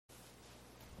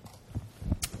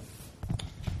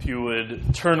If you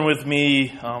would turn with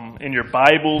me in your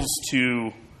Bibles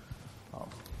to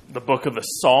the book of the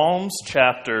Psalms,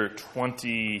 chapter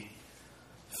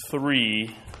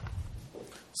 23.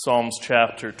 Psalms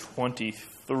chapter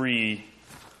 23,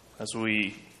 as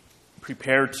we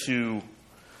prepare to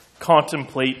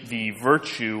contemplate the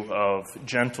virtue of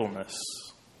gentleness.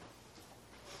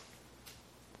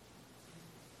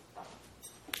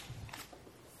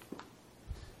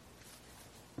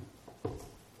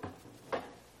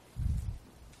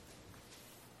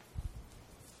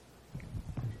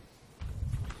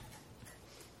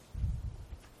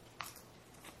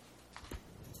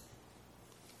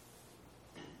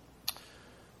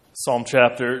 Psalm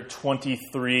chapter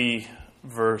 23,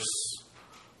 verse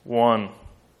 1.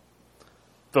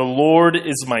 The Lord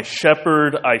is my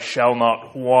shepherd, I shall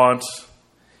not want.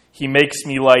 He makes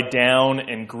me lie down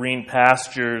in green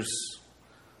pastures.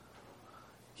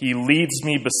 He leads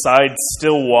me beside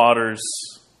still waters.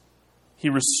 He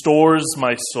restores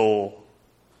my soul.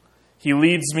 He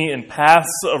leads me in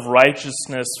paths of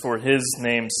righteousness for his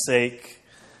name's sake.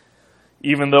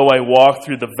 Even though I walk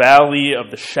through the valley of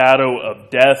the shadow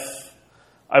of death,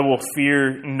 I will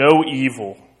fear no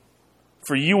evil,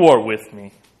 for you are with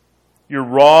me. Your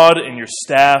rod and your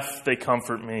staff, they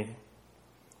comfort me.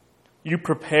 You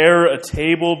prepare a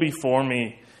table before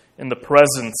me in the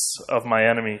presence of my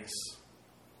enemies.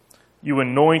 You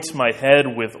anoint my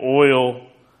head with oil,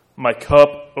 my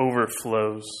cup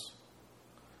overflows.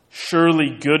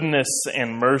 Surely goodness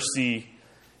and mercy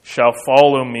shall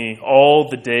follow me all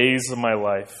the days of my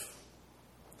life,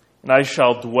 and I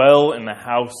shall dwell in the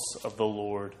house of the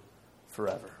Lord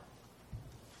forever.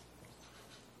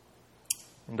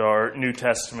 And our New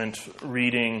Testament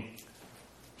reading,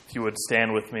 if you would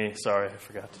stand with me. Sorry, I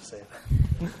forgot to say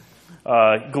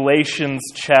that.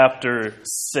 Galatians chapter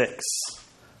 6,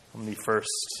 from the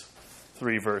first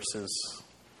 3 verses.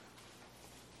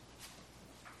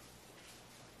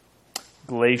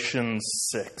 Galatians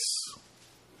 6.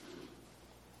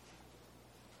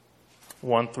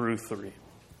 1 through 3.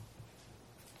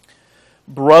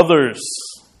 Brothers,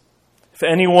 if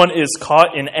anyone is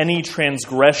caught in any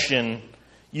transgression,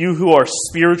 you who are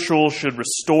spiritual should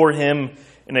restore him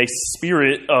in a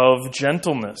spirit of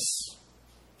gentleness.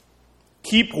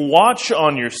 Keep watch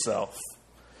on yourself,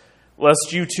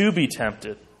 lest you too be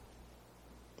tempted.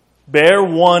 Bear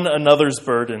one another's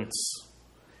burdens,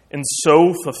 and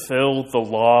so fulfill the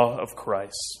law of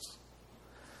Christ.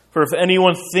 For if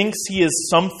anyone thinks he is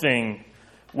something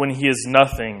when he is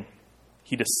nothing,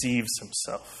 he deceives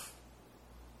himself.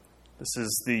 This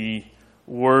is the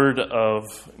word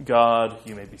of God.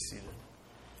 You may be seated.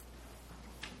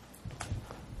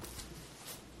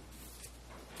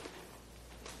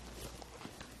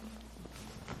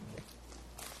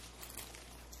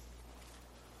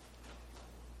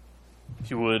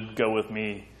 If you would go with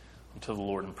me to the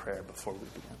Lord in prayer before we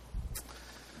begin.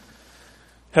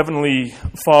 Heavenly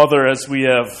Father, as we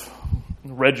have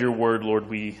read your word, Lord,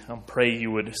 we pray you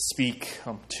would speak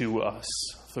to us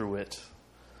through it.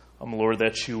 Lord,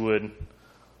 that you would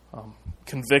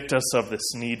convict us of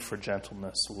this need for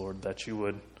gentleness, Lord, that you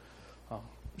would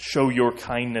show your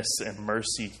kindness and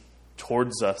mercy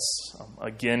towards us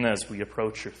again as we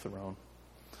approach your throne.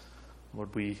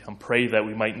 Lord, we pray that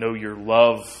we might know your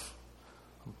love,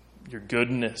 your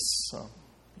goodness,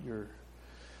 your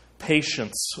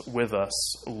patience with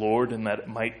us, Lord, and that it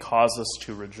might cause us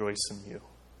to rejoice in you.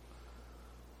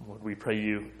 Lord, we pray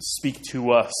you speak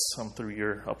to us through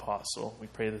your apostle. We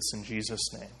pray this in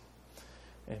Jesus' name.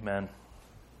 Amen.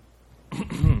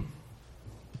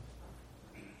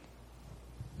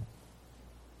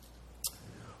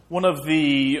 One of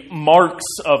the marks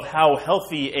of how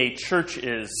healthy a church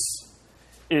is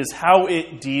how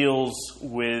it deals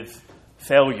with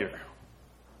failure.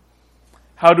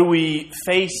 How do we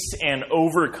face and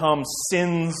overcome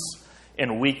sins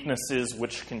and weaknesses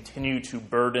which continue to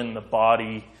burden the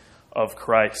body of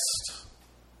Christ?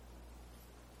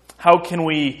 How can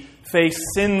we face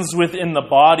sins within the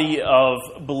body of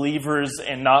believers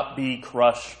and not be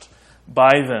crushed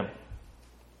by them?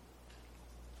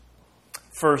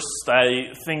 First,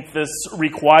 I think this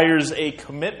requires a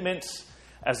commitment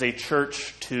as a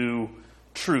church to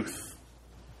truth,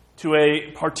 to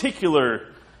a particular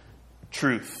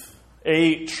truth,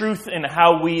 a truth in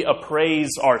how we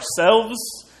appraise ourselves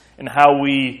and how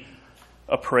we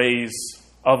appraise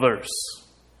others.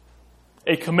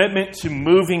 A commitment to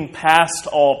moving past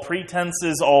all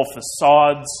pretenses, all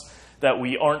facades, that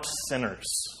we aren't sinners.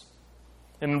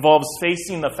 It involves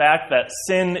facing the fact that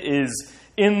sin is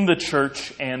in the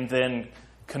church and then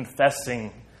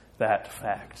confessing that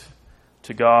fact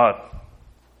to God.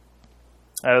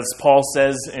 As Paul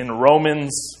says in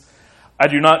Romans, I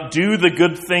do not do the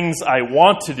good things I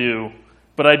want to do,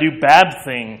 but I do bad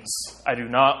things I do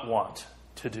not want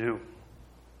to do.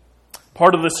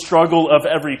 Part of the struggle of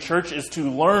every church is to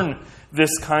learn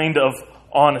this kind of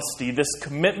honesty, this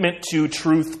commitment to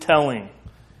truth-telling,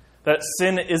 that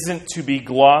sin isn't to be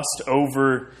glossed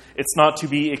over, it's not to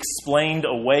be explained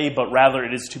away, but rather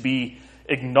it is to be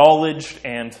acknowledged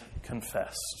and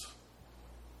confessed.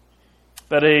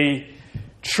 That a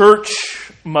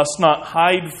church must not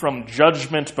hide from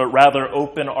judgment, but rather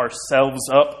open ourselves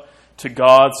up to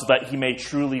God so that He may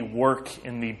truly work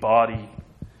in the body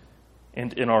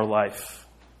and in our life.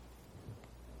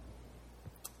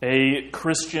 A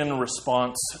Christian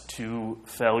response to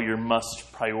failure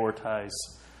must prioritize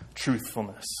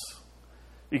truthfulness,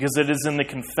 because it is in the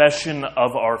confession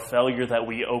of our failure that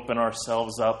we open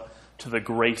ourselves up to the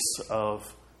grace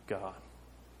of God.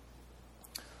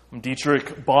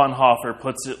 Dietrich Bonhoeffer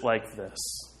puts it like this: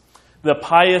 the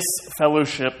pious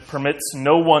fellowship permits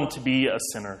no one to be a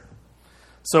sinner,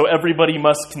 so everybody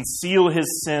must conceal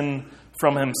his sin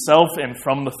from himself and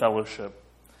from the fellowship.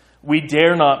 We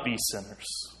dare not be sinners.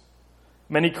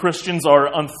 Many Christians are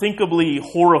unthinkably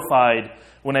horrified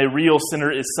when a real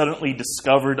sinner is suddenly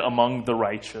discovered among the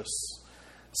righteous.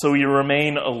 So we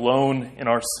remain alone in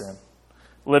our sin,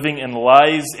 living in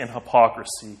lies and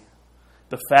hypocrisy.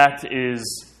 The fact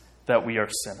is that we are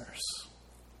sinners.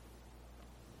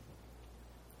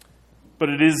 But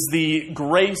it is the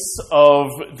grace of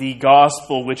the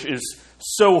gospel which is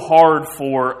so hard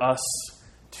for us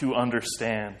to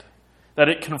understand, that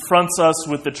it confronts us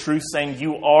with the truth saying,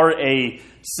 you are a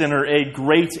sinner, a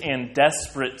great and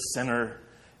desperate sinner.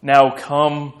 Now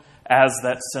come as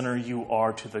that sinner you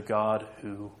are to the God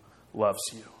who loves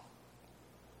you.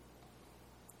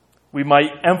 We might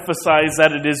emphasize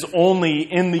that it is only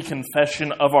in the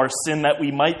confession of our sin that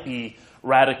we might be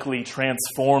radically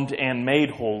transformed and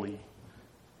made holy.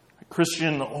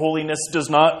 Christian holiness does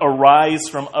not arise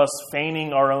from us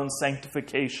feigning our own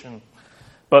sanctification,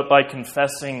 but by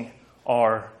confessing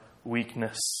our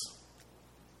weakness.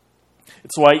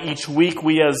 It's why each week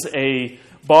we as a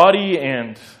body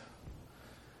and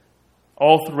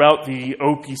all throughout the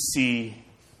OPC,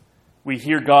 we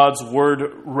hear God's word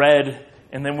read,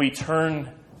 and then we turn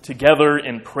together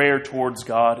in prayer towards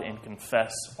God and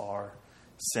confess our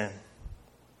sin.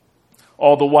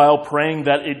 All the while praying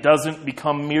that it doesn't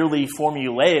become merely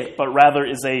formulaic, but rather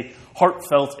is a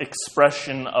heartfelt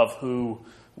expression of who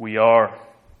we are.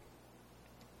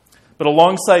 But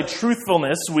alongside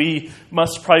truthfulness, we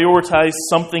must prioritize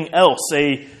something else,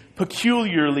 a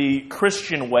peculiarly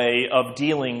Christian way of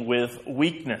dealing with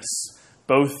weakness,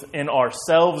 both in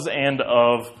ourselves and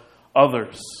of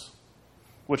others,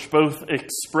 which both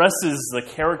expresses the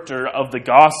character of the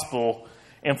gospel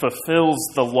and fulfills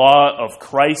the law of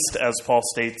Christ, as Paul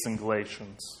states in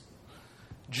Galatians.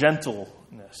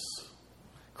 Gentleness,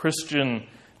 Christian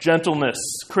gentleness,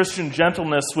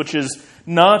 which is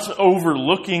not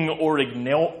overlooking or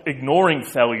ignoring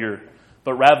failure,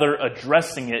 but rather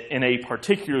addressing it in a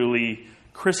particularly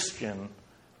Christian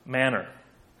manner.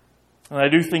 And I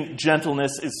do think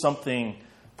gentleness is something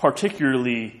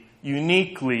particularly,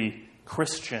 uniquely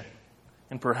Christian,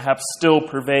 and perhaps still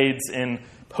pervades in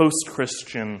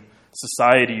post-Christian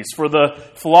societies. For the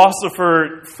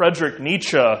philosopher Friedrich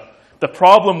Nietzsche, the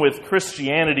problem with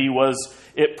Christianity was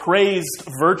it praised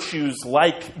virtues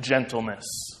like gentleness.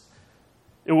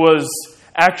 It was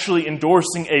actually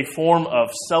endorsing a form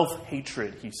of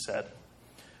self-hatred, he said.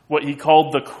 What he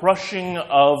called the crushing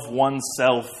of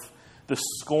oneself, the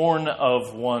scorn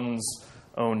of one's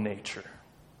own nature.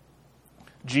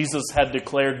 Jesus had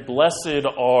declared, "Blessed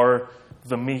are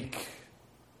the meek."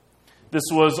 This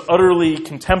was utterly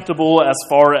contemptible as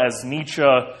far as Nietzsche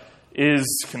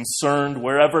is concerned.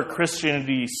 Wherever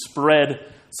Christianity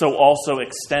spread, so also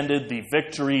extended the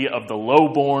victory of the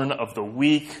lowborn, of the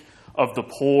weak, of the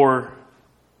poor.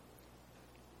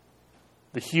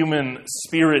 The human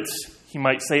spirit, he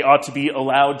might say, ought to be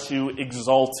allowed to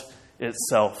exalt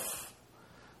itself.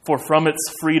 For from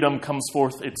its freedom comes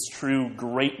forth its true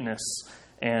greatness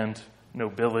and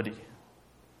nobility.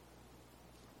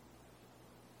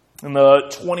 In the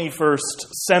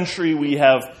 21st century, we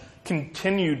have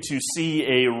continued to see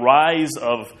a rise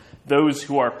of those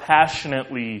who are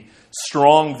passionately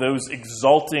strong, those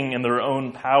exulting in their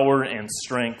own power and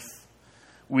strength.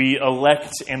 We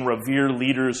elect and revere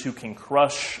leaders who can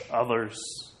crush others.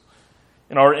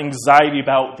 In our anxiety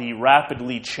about the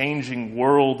rapidly changing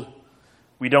world,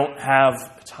 we don't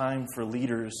have time for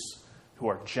leaders who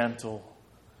are gentle,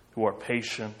 who are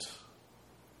patient.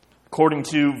 According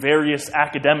to various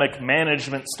academic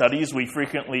management studies, we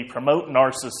frequently promote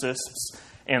narcissists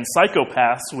and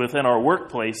psychopaths within our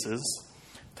workplaces.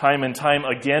 Time and time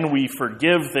again, we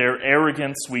forgive their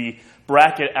arrogance. We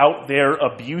bracket out their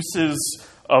abuses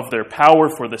of their power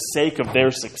for the sake of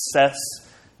their success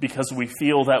because we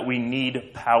feel that we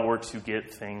need power to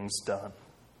get things done.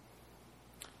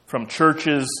 From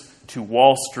churches to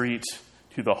Wall Street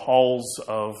to the halls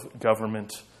of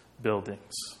government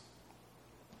buildings.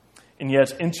 And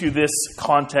yet, into this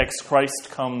context, Christ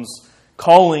comes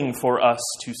calling for us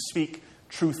to speak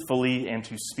truthfully and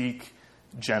to speak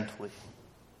gently.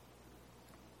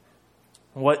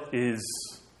 What is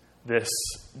this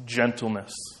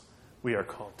gentleness we are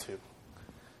called to?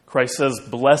 Christ says,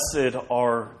 "Blessed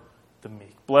are the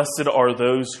meek. Blessed are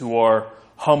those who are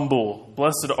humble.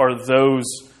 Blessed are those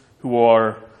who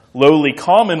are lowly."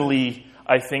 Commonly,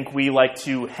 I think we like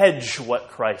to hedge what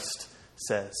Christ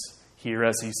says here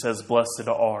as he says, "Blessed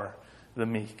are the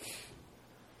meek."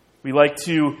 We like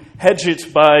to hedge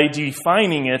it by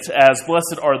defining it as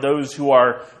blessed are those who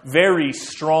are very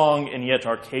strong and yet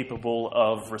are capable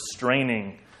of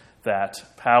restraining that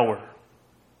power.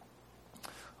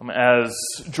 As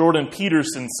Jordan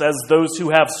Peterson says, those who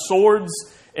have swords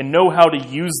and know how to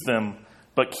use them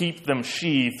but keep them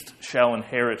sheathed shall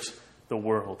inherit the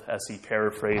world, as he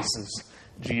paraphrases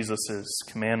Jesus'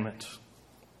 commandment.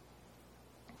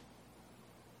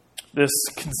 This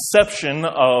conception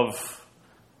of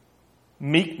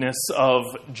meekness, of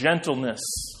gentleness,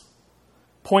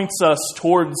 points us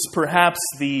towards perhaps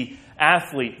the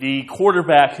athlete, the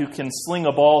quarterback who can sling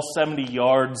a ball 70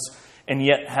 yards and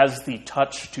yet has the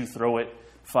touch to throw it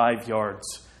 5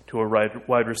 yards to a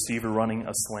wide receiver running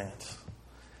a slant.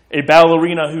 A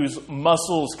ballerina whose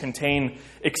muscles contain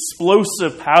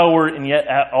explosive power and yet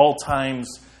at all times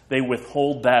they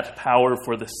withhold that power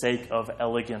for the sake of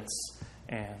elegance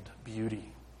and beauty.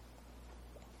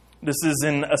 This is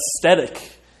an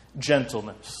aesthetic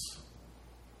gentleness.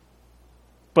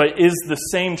 But is the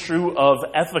same true of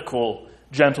ethical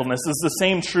gentleness? Is the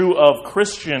same true of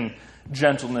Christian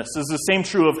gentleness? Is the same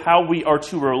true of how we are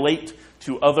to relate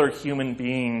to other human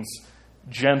beings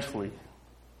gently?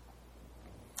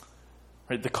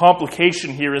 Right, the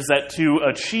complication here is that to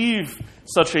achieve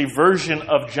such a version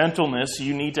of gentleness,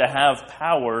 you need to have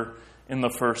power in the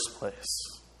first place.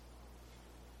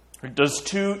 Does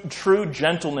true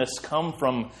gentleness come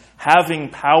from having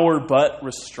power but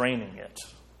restraining it?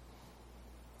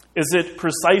 Is it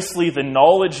precisely the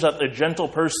knowledge that the gentle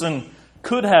person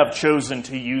could have chosen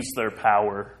to use their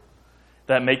power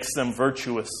that makes them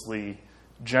virtuously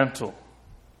gentle?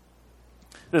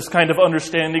 This kind of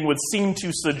understanding would seem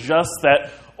to suggest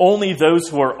that only those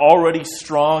who are already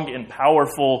strong and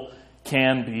powerful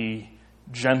can be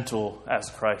gentle, as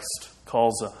Christ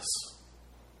calls us.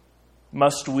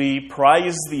 Must we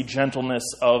prize the gentleness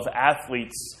of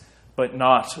athletes, but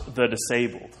not the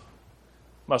disabled?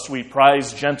 Must we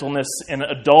prize gentleness in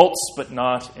adults, but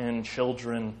not in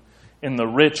children, in the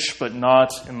rich, but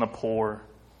not in the poor?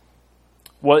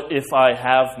 What if I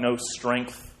have no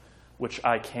strength which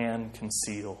I can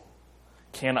conceal?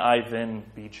 Can I then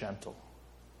be gentle?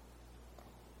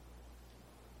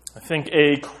 I think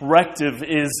a corrective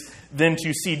is then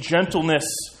to see gentleness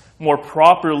more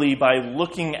properly by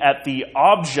looking at the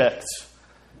object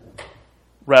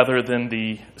rather than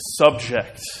the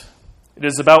subject. It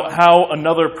is about how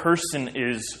another person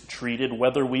is treated,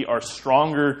 whether we are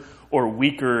stronger or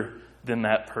weaker than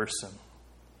that person.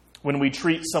 When we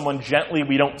treat someone gently,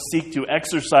 we don't seek to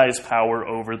exercise power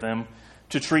over them.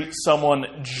 To treat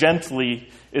someone gently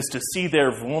is to see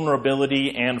their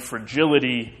vulnerability and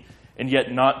fragility, and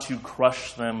yet not to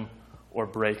crush them or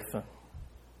break them.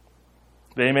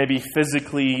 They may be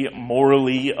physically,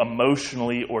 morally,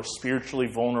 emotionally, or spiritually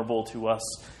vulnerable to us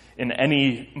in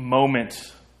any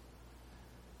moment.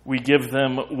 We give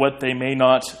them what they may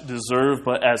not deserve,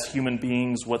 but as human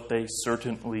beings, what they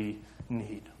certainly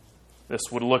need. This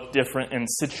would look different in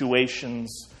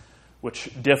situations which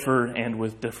differ and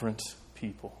with different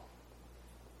people.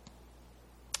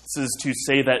 This is to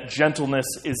say that gentleness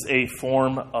is a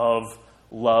form of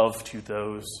love to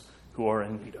those who are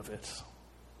in need of it.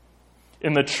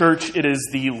 In the church, it is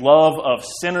the love of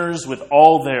sinners with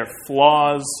all their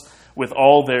flaws, with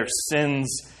all their sins,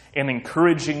 and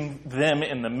encouraging them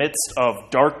in the midst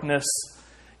of darkness,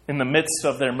 in the midst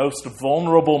of their most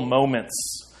vulnerable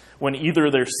moments, when either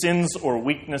their sins or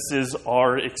weaknesses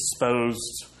are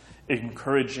exposed,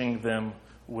 encouraging them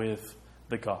with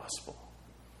the gospel,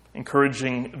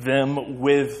 encouraging them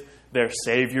with their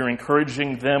Savior,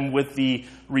 encouraging them with the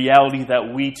reality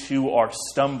that we too are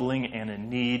stumbling and in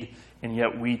need, and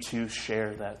yet we too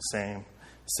share that same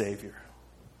Savior.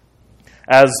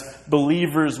 As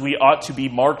believers, we ought to be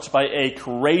marked by a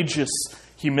courageous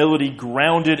Humility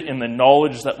grounded in the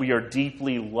knowledge that we are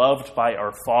deeply loved by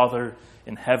our Father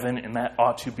in heaven, and that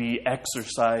ought to be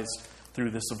exercised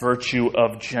through this virtue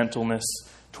of gentleness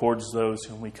towards those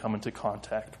whom we come into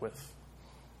contact with.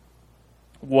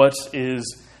 What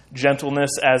is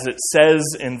gentleness? As it says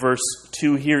in verse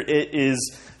 2 here, it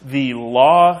is the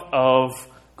law of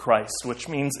Christ, which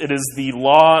means it is the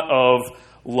law of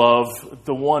love.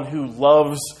 The one who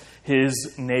loves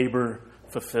his neighbor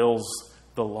fulfills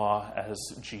the law, as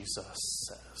Jesus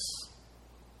says.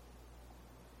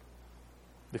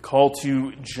 The call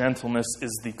to gentleness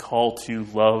is the call to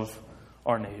love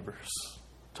our neighbors,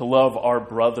 to love our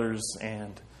brothers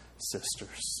and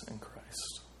sisters in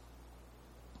Christ.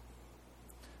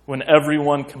 When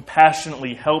everyone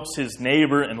compassionately helps his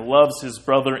neighbor and loves his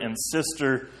brother and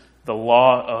sister, the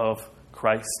law of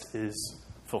Christ is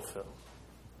fulfilled.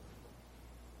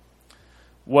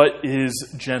 What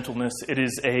is gentleness? It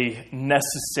is a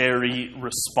necessary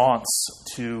response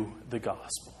to the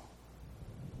gospel.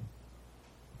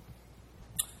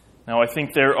 Now, I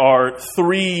think there are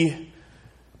three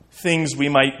things we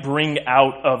might bring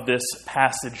out of this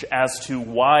passage as to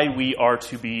why we are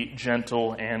to be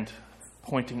gentle and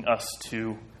pointing us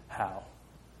to how.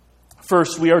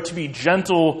 First, we are to be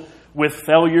gentle with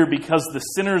failure because the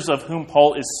sinners of whom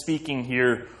Paul is speaking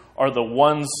here are the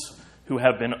ones who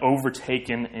have been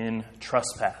overtaken in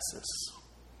trespasses.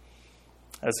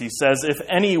 As he says, if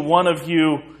any one of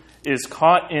you is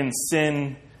caught in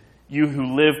sin, you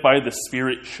who live by the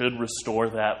Spirit should restore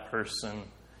that person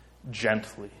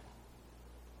gently.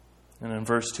 And in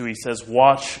verse 2 he says,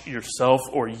 watch yourself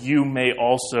or you may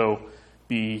also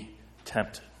be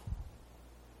tempted.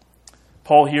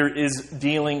 Paul here is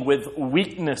dealing with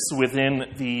weakness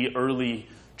within the early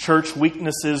church,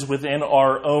 weaknesses within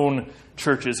our own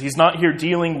churches. He's not here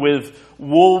dealing with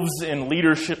wolves in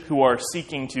leadership who are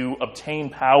seeking to obtain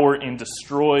power and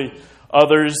destroy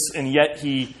others, and yet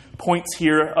he points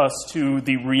here us to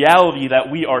the reality that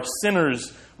we are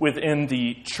sinners within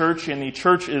the church, and the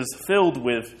church is filled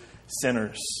with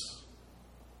sinners,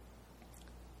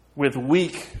 with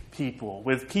weak people,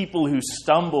 with people who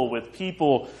stumble, with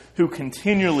people who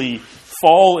continually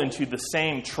fall into the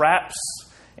same traps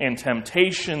and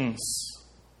temptations,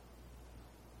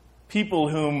 people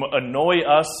whom annoy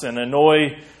us and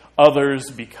annoy others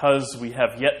because we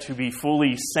have yet to be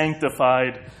fully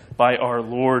sanctified by our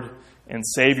Lord and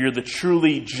Savior. The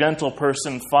truly gentle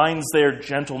person finds their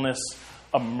gentleness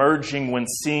emerging when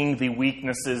seeing the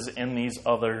weaknesses in these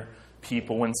other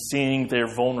people, when seeing their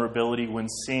vulnerability, when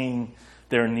seeing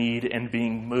their need and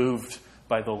being moved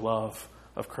by the love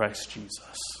of Christ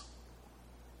Jesus.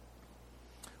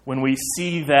 When we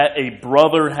see that a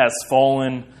brother has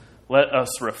fallen, let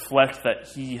us reflect that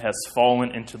he has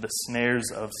fallen into the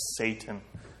snares of Satan,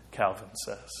 Calvin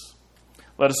says.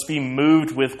 Let us be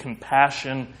moved with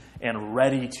compassion and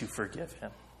ready to forgive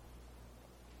him.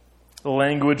 The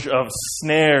language of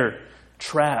snare,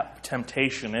 trap,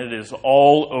 temptation, it is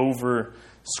all over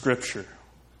Scripture.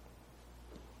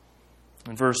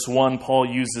 In verse 1, Paul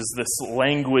uses this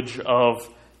language of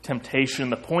temptation.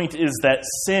 The point is that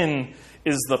sin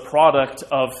is the product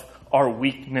of our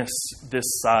weakness this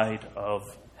side of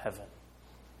heaven.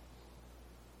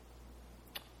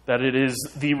 That it is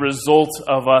the result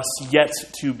of us yet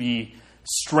to be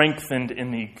strengthened in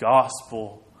the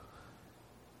gospel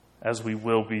as we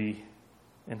will be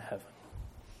in heaven.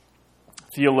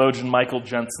 Theologian Michael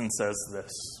Jensen says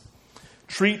this: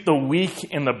 treat the weak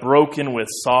and the broken with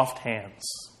soft hands.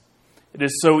 It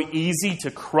is so easy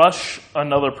to crush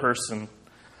another person,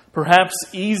 perhaps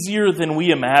easier than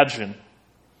we imagine.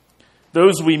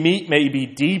 Those we meet may be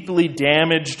deeply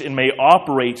damaged and may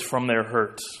operate from their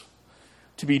hurt.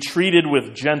 To be treated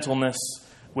with gentleness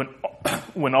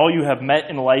when all you have met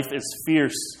in life is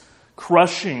fierce,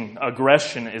 crushing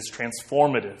aggression is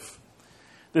transformative.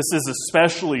 This is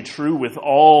especially true with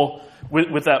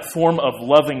that form of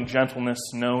loving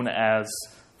gentleness known as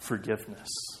forgiveness.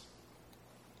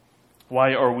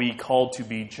 Why are we called to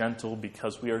be gentle?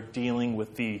 Because we are dealing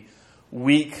with the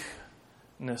weakness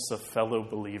of fellow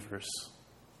believers.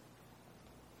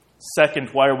 Second,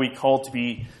 why are we called to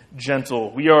be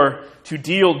gentle? We are to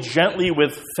deal gently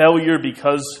with failure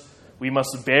because we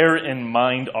must bear in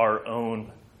mind our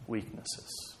own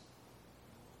weaknesses.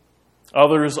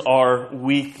 Others are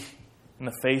weak in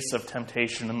the face of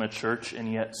temptation in the church,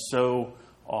 and yet so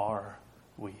are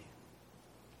we.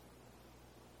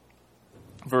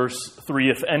 Verse 3,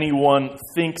 if anyone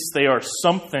thinks they are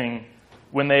something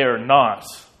when they are not,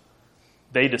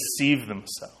 they deceive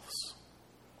themselves.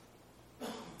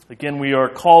 Again, we are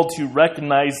called to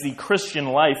recognize the Christian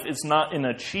life is not an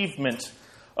achievement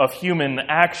of human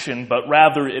action, but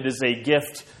rather it is a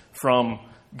gift from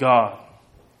God.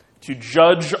 To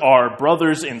judge our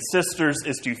brothers and sisters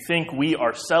is to think we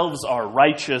ourselves are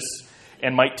righteous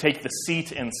and might take the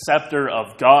seat and scepter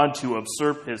of God to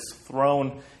usurp his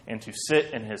throne and to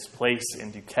sit in his place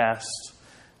and to cast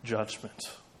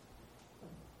judgment.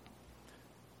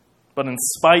 But in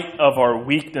spite of our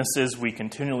weaknesses, we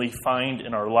continually find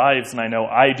in our lives, and I know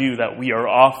I do, that we are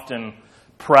often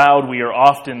proud, we are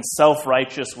often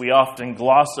self-righteous, we often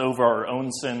gloss over our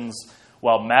own sins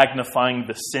while magnifying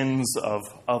the sins of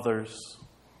others.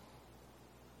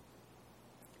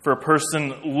 For a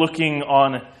person looking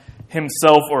on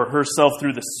himself or herself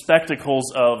through the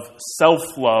spectacles of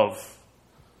self-love,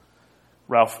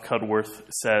 Ralph Cudworth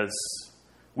says,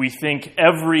 we think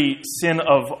every sin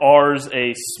of ours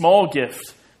a small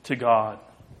gift to God,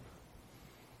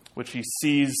 which he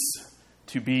sees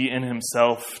to be in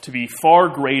himself to be far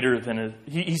greater than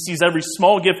he sees every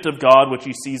small gift of God, which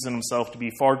he sees in himself to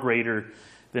be far greater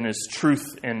than his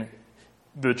truth and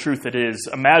the truth it is,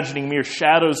 imagining mere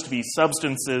shadows to be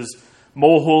substances,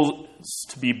 molehills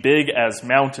to be big as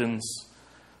mountains.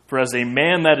 For as a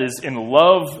man that is in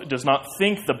love does not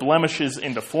think the blemishes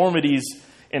and deformities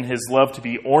in his love to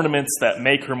be ornaments that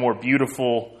make her more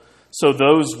beautiful, so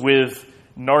those with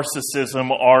narcissism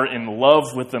are in love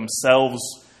with themselves,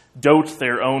 dote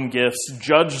their own gifts,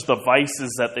 judge the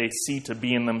vices that they see to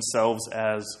be in themselves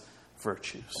as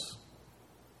virtues.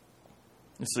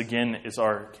 This again is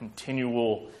our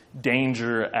continual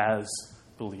danger as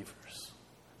believers.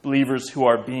 Believers who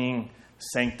are being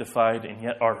sanctified and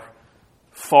yet are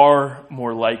far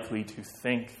more likely to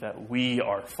think that we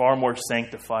are far more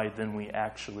sanctified than we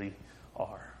actually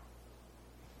are.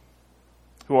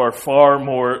 Who are far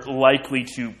more likely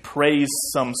to praise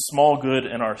some small good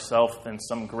in ourselves than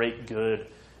some great good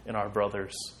in our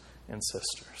brothers and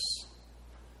sisters.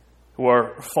 Who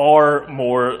are far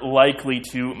more likely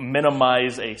to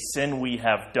minimize a sin we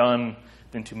have done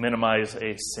than to minimize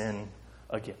a sin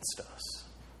against us.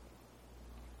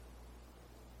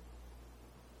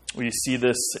 We see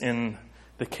this in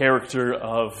the character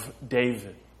of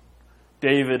David.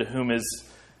 David, whom is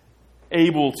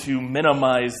able to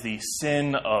minimize the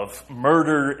sin of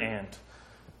murder and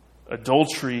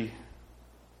adultery,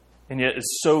 and yet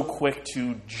is so quick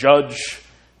to judge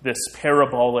this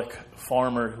parabolic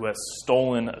farmer who has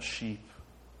stolen a sheep.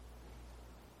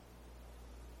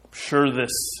 I'm sure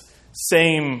this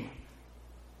same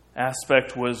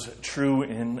aspect was true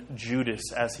in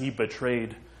Judas as he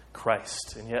betrayed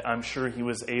Christ, and yet I'm sure he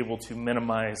was able to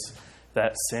minimize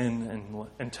that sin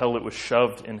until it was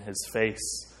shoved in his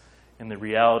face, and the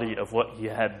reality of what he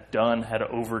had done had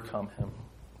overcome him.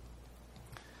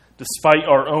 Despite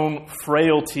our own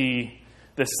frailty,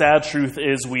 the sad truth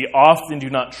is we often do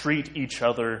not treat each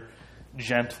other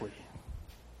gently.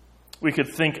 We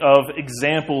could think of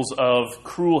examples of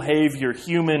cruel behavior,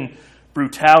 human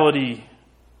brutality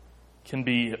can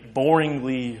be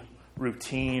boringly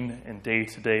routine in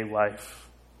day-to-day life.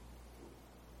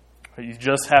 You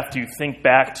just have to think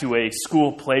back to a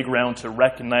school playground to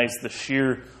recognize the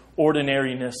sheer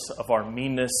ordinariness of our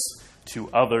meanness to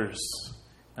others.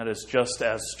 That is just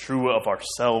as true of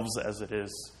ourselves as it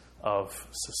is of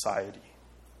society.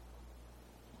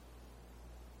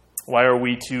 Why are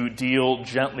we to deal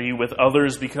gently with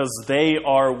others? Because they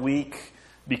are weak,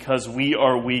 because we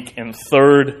are weak. And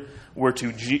third, we're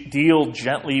to deal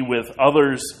gently with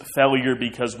others' failure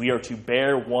because we are to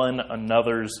bear one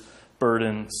another's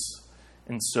burdens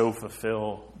and so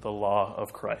fulfill the law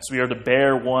of Christ. We are to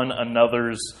bear one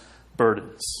another's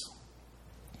burdens.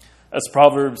 As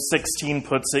Proverbs 16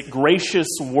 puts it, gracious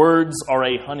words are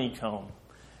a honeycomb,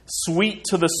 sweet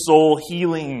to the soul,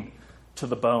 healing to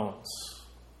the bones.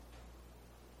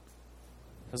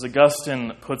 As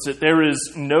Augustine puts it, there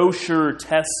is no surer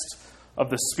test of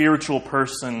the spiritual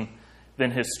person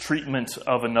than his treatment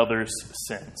of another's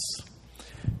sins.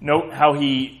 Note how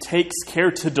he takes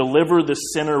care to deliver the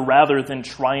sinner rather than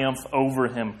triumph over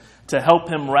him, to help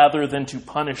him rather than to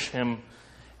punish him,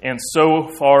 and so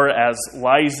far as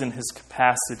lies in his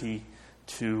capacity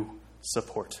to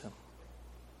support him.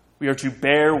 We are to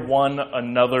bear one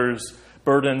another's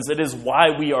burdens. It is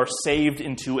why we are saved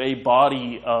into a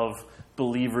body of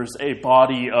believers, a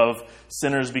body of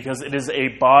sinners, because it is a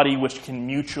body which can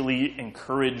mutually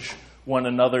encourage one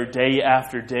another day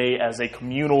after day as a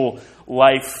communal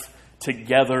life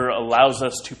together allows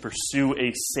us to pursue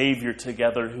a Savior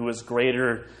together who is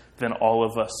greater than all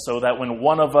of us, so that when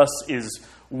one of us is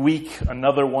weak,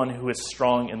 another one who is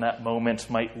strong in that moment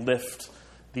might lift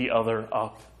the other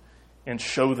up and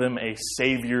show them a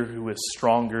Savior who is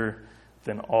stronger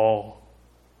than all.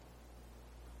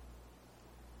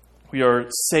 We are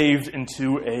saved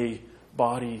into a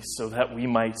body so that we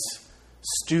might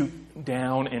stoop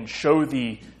down and show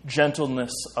the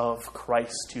gentleness of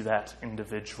Christ to that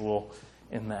individual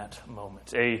in that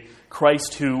moment. A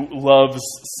Christ who loves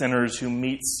sinners, who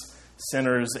meets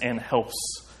sinners and helps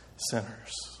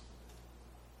sinners.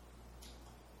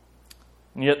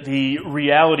 And yet the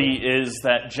reality is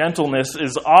that gentleness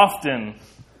is often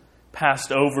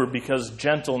passed over because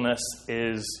gentleness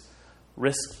is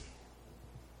risky.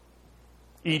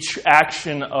 Each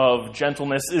action of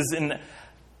gentleness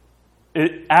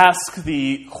it asks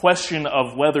the question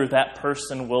of whether that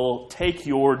person will take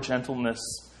your gentleness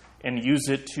and use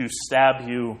it to stab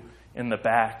you in the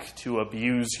back, to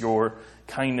abuse your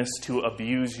kindness, to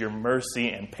abuse your mercy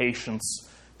and patience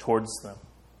towards them.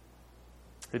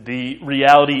 The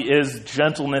reality is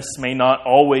gentleness may not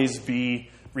always be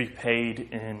repaid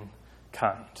in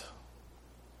kind.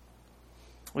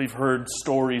 We've heard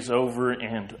stories over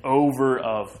and over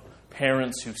of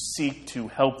parents who seek to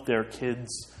help their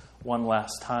kids one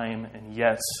last time, and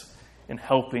yet in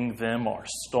helping them are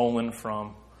stolen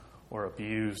from or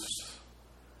abused.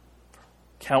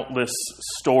 Countless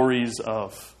stories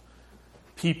of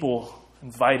people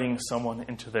inviting someone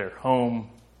into their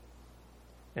home,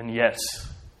 and yet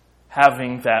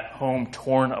having that home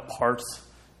torn apart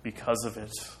because of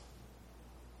it.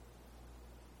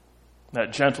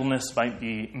 That gentleness might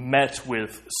be met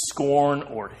with scorn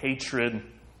or hatred.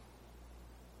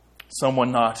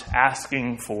 Someone not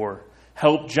asking for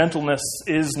help. Gentleness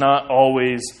is not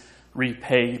always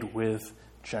repaid with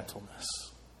gentleness.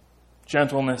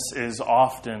 Gentleness is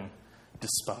often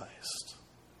despised.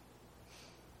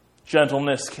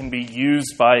 Gentleness can be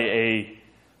used by a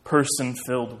person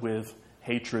filled with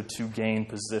hatred to gain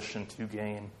position, to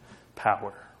gain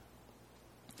power.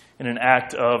 And an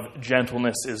act of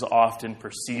gentleness is often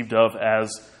perceived of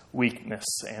as weakness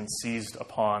and seized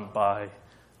upon by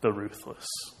the ruthless.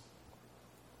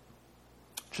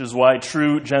 Which is why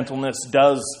true gentleness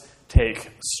does take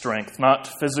strength. Not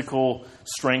physical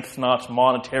strength, not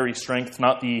monetary strength,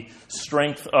 not the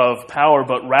strength of power,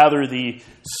 but rather the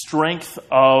strength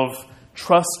of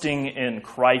trusting in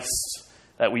Christ,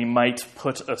 that we might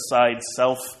put aside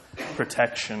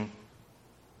self-protection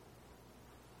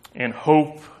and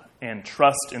hope and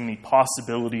trust in the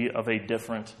possibility of a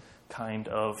different kind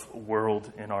of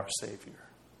world in our Savior.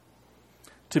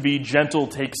 To be gentle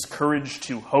takes courage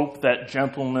to hope that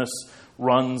gentleness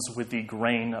runs with the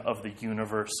grain of the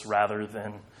universe rather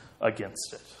than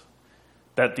against it.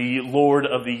 That the Lord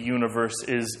of the universe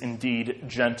is indeed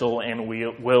gentle and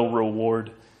will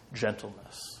reward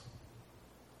gentleness.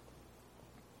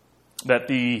 That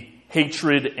the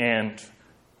hatred and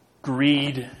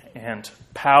greed and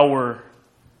power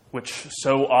which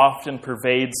so often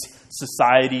pervades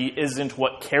society isn't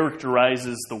what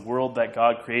characterizes the world that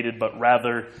God created, but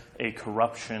rather a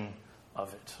corruption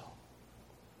of it.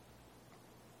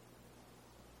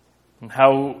 And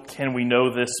how can we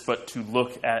know this but to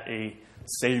look at a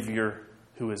Savior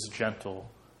who is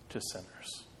gentle to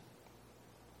sinners?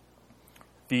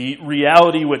 The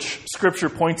reality which Scripture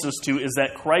points us to is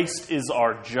that Christ is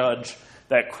our judge,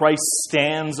 that Christ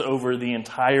stands over the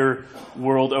entire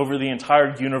world, over the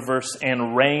entire universe,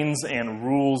 and reigns and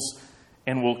rules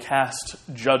and will cast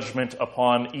judgment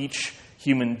upon each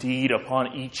human deed,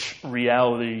 upon each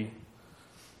reality.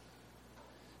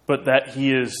 But that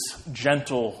he is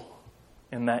gentle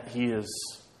and that he is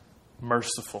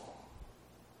merciful.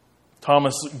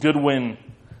 Thomas Goodwin,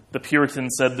 the Puritan,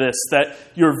 said this, that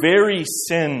your very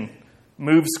sin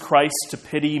moves Christ to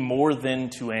pity more than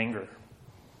to anger.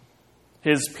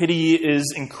 His pity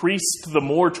is increased the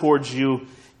more towards you,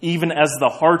 even as the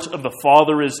heart of the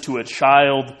father is to a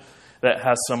child that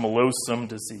has some loathsome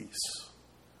disease.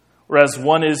 Whereas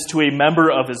one is to a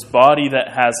member of his body that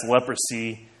has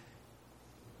leprosy,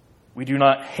 we do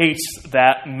not hate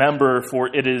that member,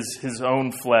 for it is his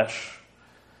own flesh,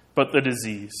 but the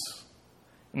disease.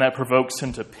 And that provokes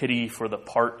him to pity for the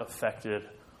part affected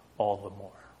all the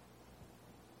more.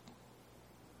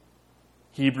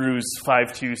 Hebrews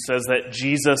 5:2 says that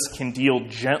Jesus can deal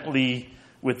gently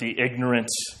with the ignorant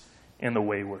and the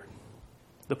wayward.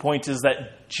 The point is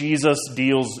that Jesus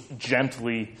deals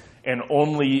gently and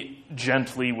only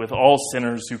gently with all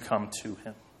sinners who come to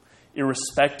him,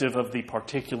 irrespective of the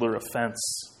particular offense,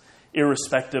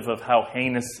 irrespective of how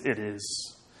heinous it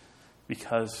is,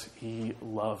 because he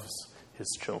loves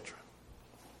his children.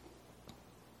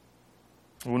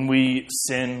 When we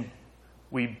sin,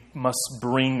 we must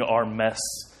bring our mess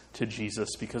to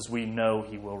Jesus because we know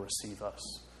he will receive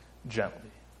us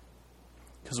gently.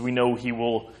 Because we know he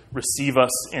will receive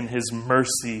us in his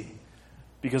mercy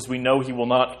because we know he will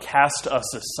not cast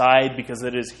us aside, because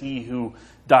it is he who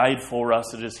died for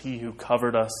us. It is he who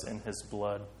covered us in his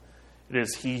blood. It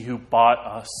is he who bought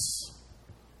us,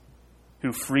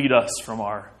 who freed us from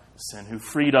our sin, who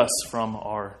freed us from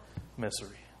our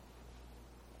misery.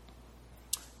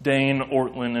 Dane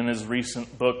Ortlund, in his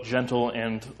recent book, Gentle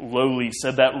and Lowly,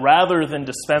 said that rather than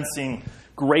dispensing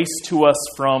grace to us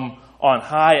from on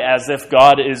high as if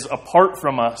God is apart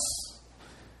from us,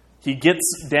 he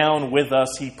gets down with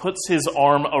us, he puts his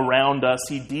arm around us,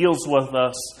 he deals with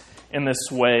us in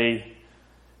this way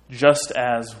just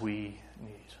as we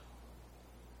need.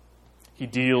 He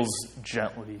deals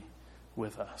gently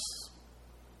with us.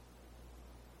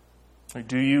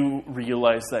 Do you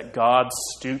realize that God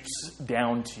stoops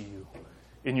down to you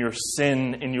in your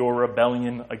sin, in your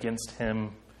rebellion against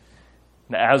him?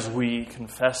 And as we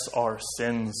confess our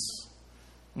sins,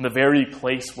 in the very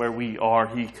place where we are,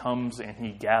 he comes and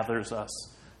he gathers us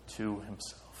to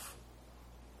himself.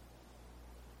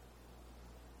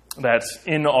 That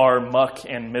in our muck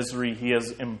and misery, he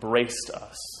has embraced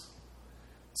us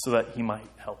so that he might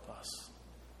help us.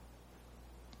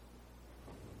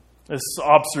 This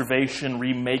observation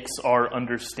remakes our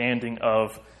understanding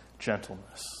of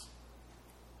gentleness,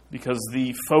 because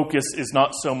the focus is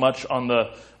not so much on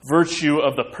the virtue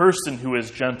of the person who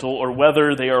is gentle or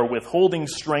whether they are withholding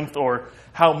strength or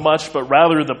how much, but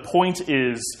rather the point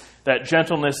is that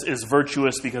gentleness is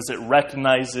virtuous because it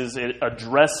recognizes, it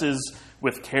addresses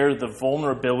with care the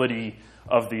vulnerability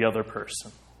of the other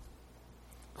person.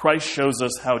 Christ shows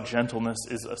us how gentleness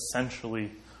is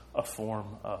essentially a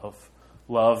form of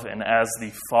love, and as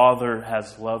the Father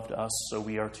has loved us, so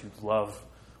we are to love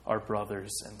our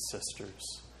brothers and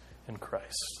sisters in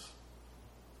Christ.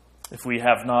 If we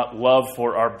have not love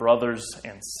for our brothers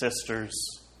and sisters,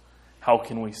 how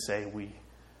can we say we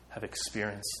have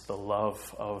experienced the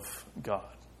love of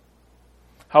God?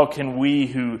 How can we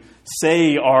who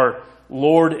say our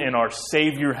Lord and our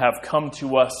Savior have come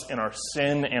to us in our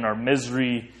sin and our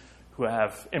misery, who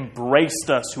have embraced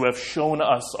us, who have shown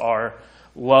us our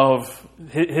love,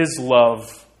 his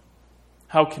love,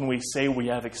 how can we say we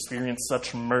have experienced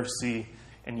such mercy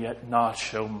and yet not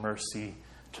show mercy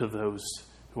to those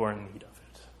who are in need of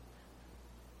it?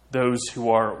 Those who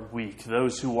are weak,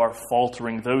 those who are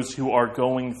faltering, those who are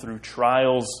going through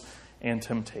trials and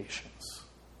temptations.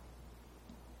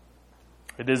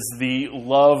 It is the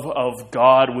love of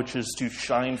God which is to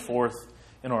shine forth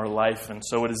in our life, and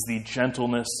so it is the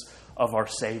gentleness of our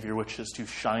Savior which is to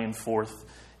shine forth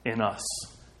in us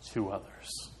to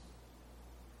others.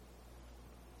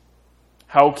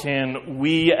 How can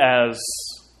we as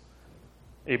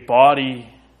a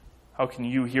body, how can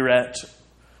you here at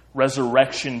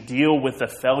Resurrection deal with the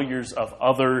failures of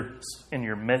others in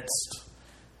your midst?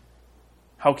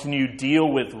 How can you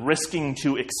deal with risking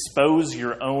to expose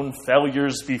your own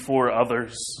failures before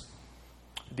others?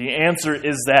 The answer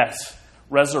is that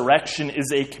Resurrection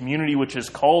is a community which is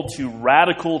called to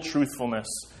radical truthfulness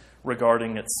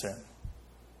regarding its sin,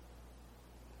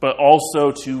 but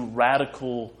also to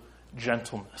radical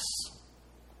gentleness.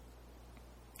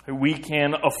 We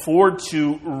can afford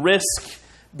to risk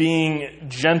being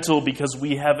gentle because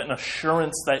we have an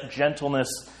assurance that gentleness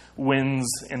wins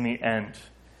in the end,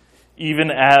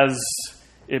 even as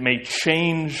it may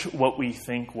change what we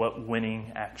think what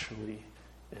winning actually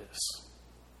is.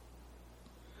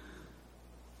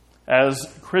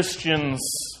 As Christians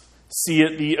see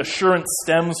it, the assurance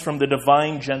stems from the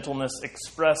divine gentleness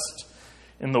expressed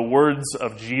in the words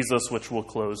of Jesus, which we'll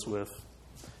close with.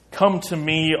 Come to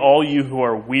me, all you who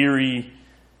are weary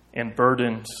and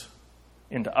burdened,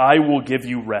 and I will give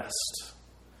you rest.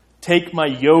 Take my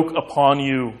yoke upon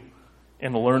you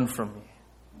and learn from me.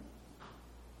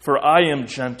 For I am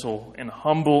gentle and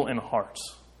humble in heart,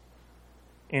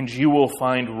 and you will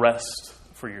find rest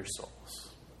for your souls.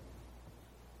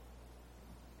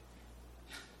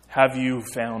 Have you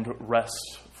found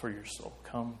rest for your soul?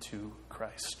 Come to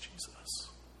Christ Jesus.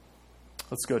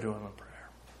 Let's go to him in prayer.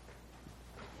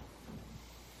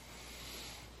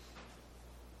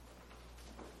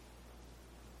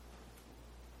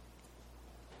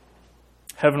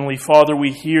 Heavenly Father,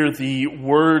 we hear the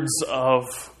words of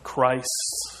Christ,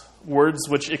 words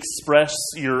which express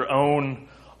your own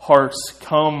heart.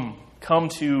 Come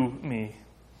to me.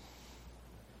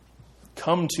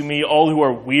 Come to me, all who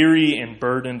are weary and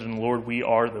burdened, and Lord, we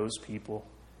are those people.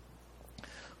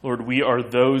 Lord, we are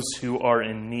those who are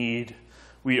in need.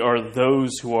 We are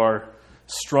those who are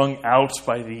strung out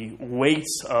by the weight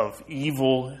of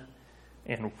evil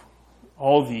and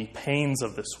all the pains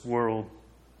of this world.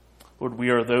 Lord, we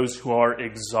are those who are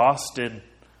exhausted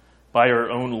by our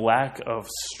own lack of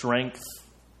strength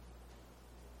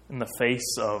in the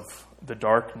face of the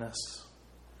darkness,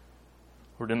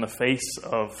 Lord, in the face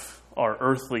of our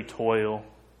earthly toil.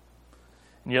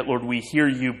 And yet, Lord, we hear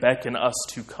you beckon us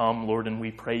to come, Lord, and we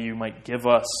pray you might give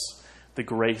us the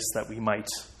grace that we might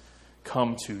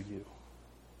come to you.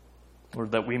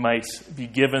 Lord, that we might be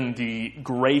given the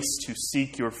grace to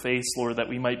seek your face, Lord, that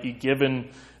we might be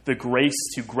given the grace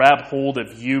to grab hold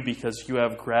of you because you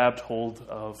have grabbed hold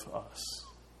of us.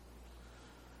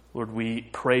 Lord, we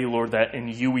pray, Lord, that in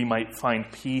you we might find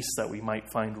peace, that we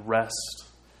might find rest.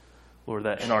 Lord,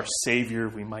 that in our Savior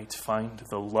we might find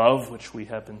the love which we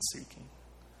have been seeking.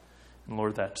 And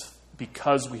Lord, that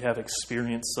because we have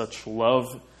experienced such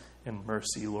love and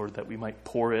mercy, Lord, that we might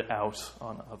pour it out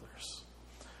on others.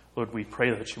 Lord, we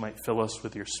pray that you might fill us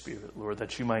with your Spirit, Lord,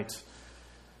 that you might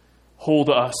hold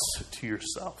us to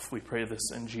yourself. We pray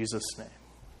this in Jesus' name.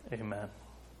 Amen.